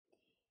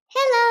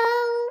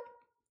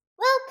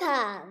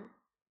Welcome!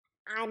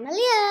 I'm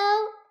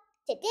Alio.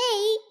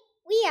 Today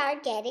we are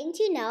getting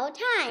to know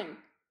time.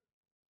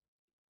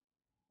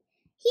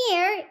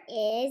 Here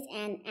is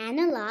an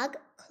analog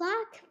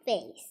clock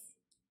face.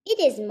 It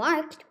is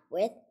marked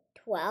with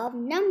 12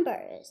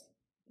 numbers,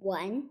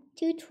 1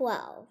 to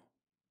 12.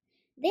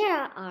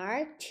 There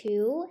are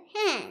two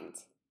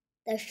hands.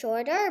 The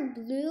shorter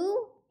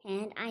blue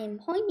hand I am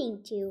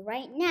pointing to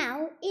right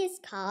now is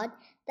called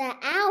the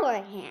hour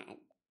hand.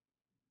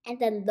 And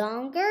the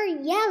longer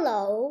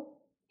yellow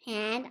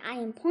hand I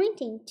am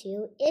pointing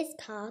to is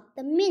called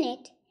the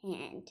minute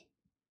hand.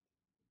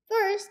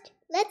 First,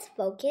 let's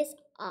focus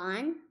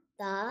on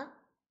the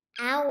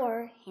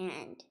hour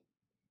hand.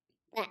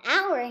 The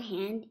hour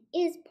hand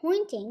is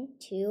pointing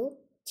to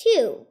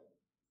 2.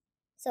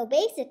 So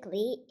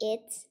basically,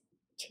 it's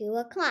 2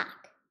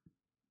 o'clock.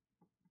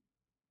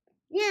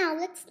 Now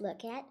let's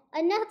look at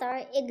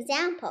another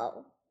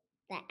example.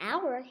 The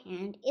hour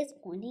hand is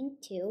pointing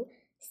to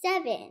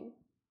 7.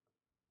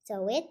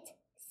 So it's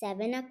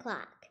 7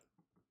 o'clock.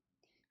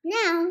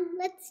 Now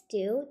let's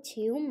do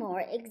 2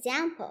 more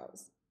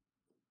examples.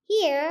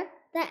 Here,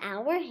 the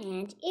hour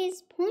hand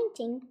is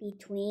pointing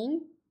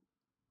between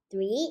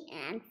 3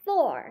 and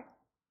 4.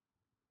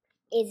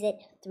 Is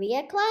it 3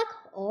 o'clock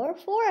or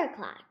 4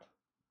 o'clock?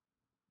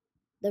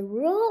 The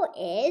rule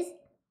is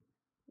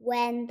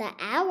when the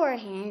hour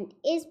hand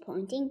is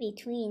pointing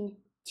between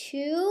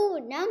 2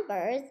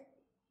 numbers,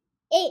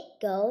 it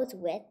goes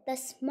with the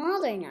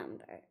smaller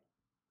number.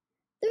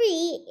 3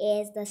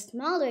 is the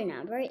smaller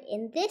number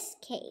in this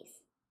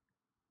case,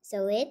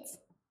 so it's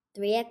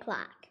 3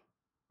 o'clock.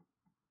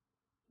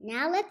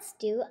 Now let's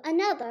do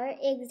another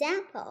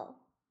example.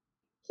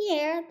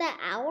 Here, the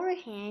hour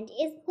hand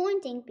is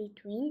pointing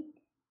between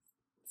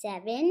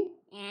 7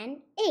 and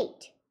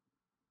 8.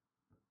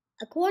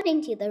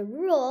 According to the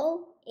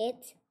rule,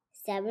 it's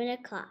 7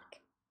 o'clock.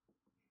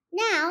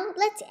 Now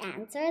let's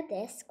answer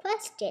this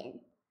question.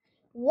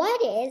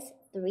 What is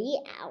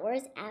 3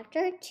 hours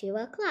after 2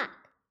 o'clock?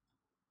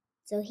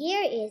 So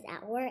here is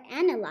our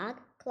analog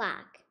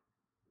clock.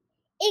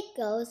 It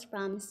goes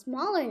from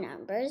smaller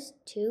numbers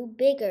to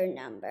bigger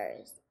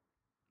numbers.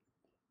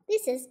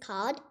 This is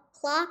called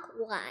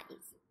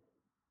clockwise.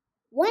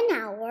 1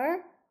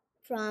 hour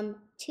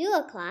from 2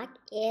 o'clock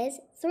is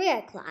 3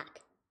 o'clock.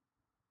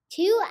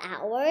 2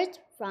 hours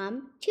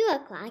from 2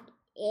 o'clock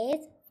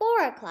is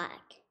 4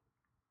 o'clock.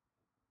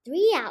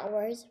 3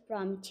 hours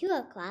from 2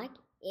 o'clock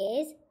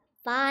is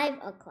 5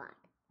 o'clock.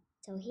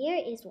 So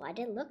here is what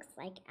it looks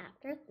like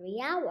after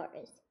 3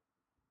 hours.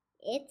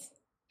 It's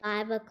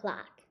 5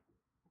 o'clock.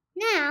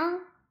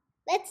 Now,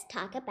 let's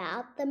talk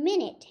about the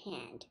minute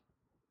hand.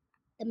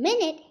 The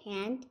minute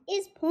hand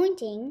is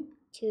pointing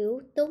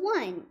to the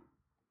 1.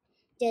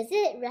 Does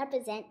it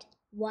represent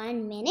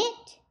 1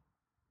 minute?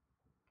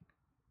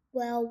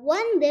 Well,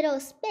 one little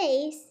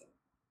space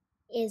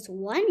is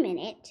 1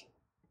 minute,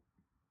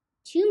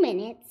 2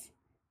 minutes,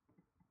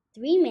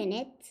 3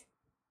 minutes,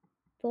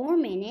 4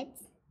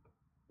 minutes,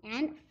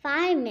 and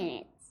 5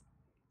 minutes.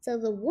 So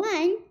the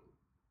 1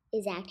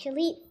 is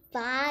actually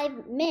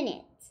 5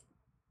 minutes.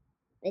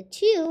 The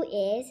 2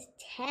 is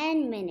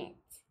 10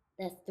 minutes.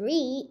 The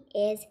 3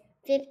 is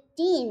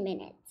 15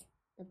 minutes.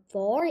 The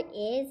 4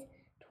 is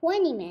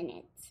 20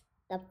 minutes.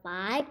 The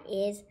 5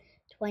 is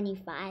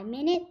 25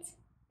 minutes.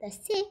 The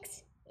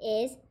 6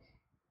 is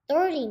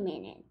 30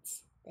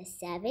 minutes. The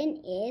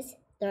 7 is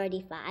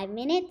 35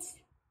 minutes.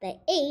 The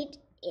 8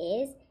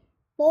 is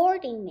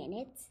 40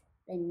 minutes.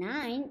 The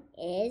 9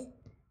 is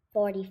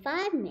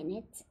 45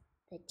 minutes.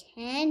 The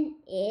 10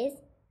 is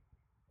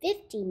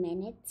 50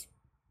 minutes.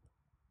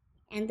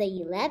 And the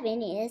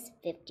 11 is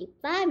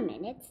 55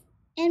 minutes.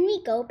 And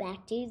we go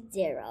back to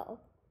 0.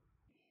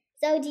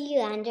 So do you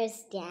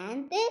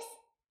understand this?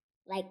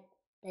 Like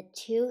the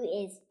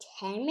 2 is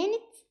 10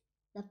 minutes.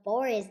 The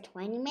 4 is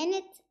 20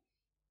 minutes.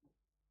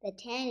 The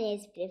 10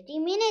 is 50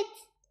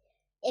 minutes.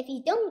 If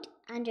you don't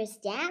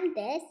understand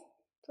this,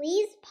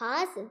 please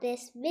pause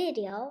this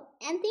video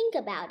and think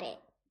about it.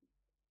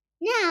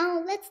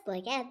 Now, let's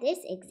look at this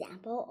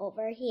example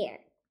over here.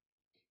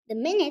 The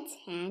minutes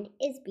hand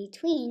is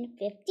between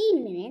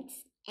 15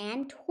 minutes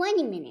and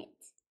 20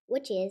 minutes,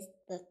 which is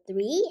the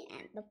 3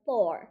 and the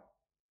 4.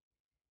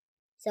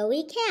 So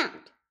we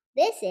count.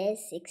 This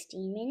is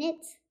 16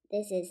 minutes,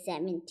 this is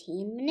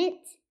 17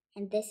 minutes,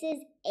 and this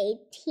is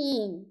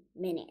 18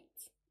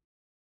 minutes.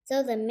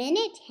 So the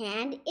minute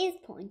hand is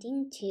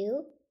pointing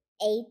to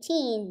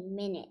 18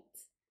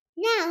 minutes.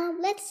 Now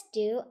let's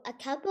do a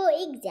couple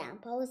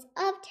examples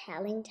of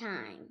telling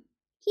time.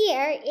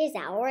 Here is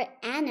our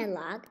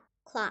analog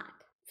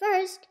clock.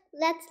 First,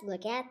 let's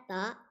look at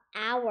the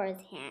hours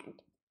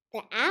hand.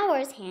 The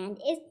hours hand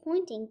is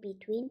pointing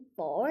between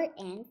 4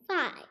 and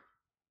 5.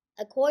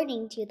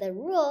 According to the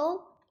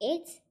rule,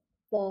 it's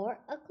 4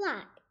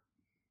 o'clock.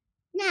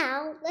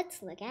 Now,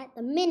 let's look at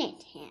the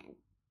minute hand.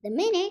 The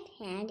minute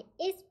hand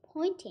is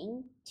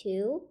pointing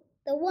to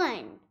the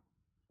 1,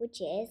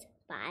 which is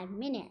 5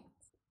 minutes.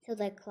 So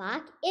the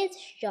clock is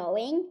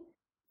showing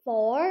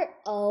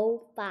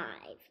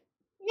 4:05.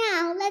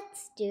 Now,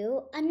 let's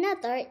do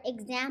another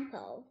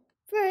example.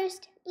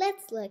 First,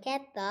 let's look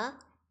at the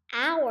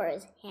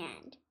hours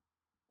hand.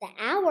 The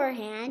hour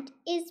hand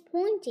is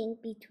pointing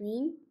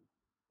between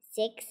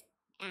 6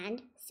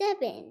 and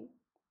 7.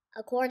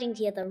 According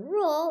to the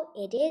rule,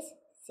 it is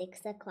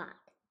 6 o'clock.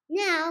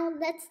 Now,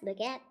 let's look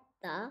at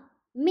the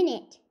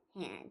minute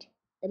hand.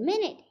 The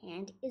minute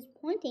hand is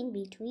pointing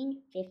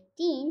between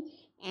 15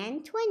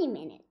 and 20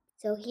 minutes.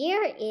 So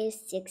here is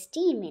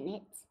 16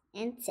 minutes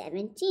and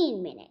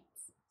 17 minutes.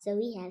 So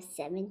we have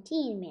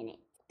 17 minutes.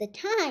 The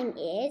time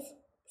is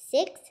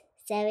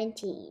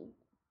 6:17.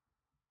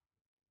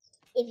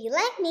 If you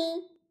like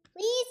me,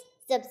 please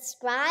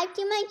subscribe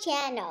to my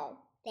channel.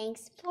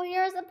 Thanks for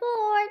your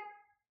support.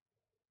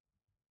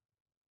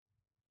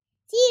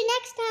 See you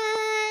next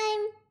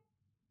time.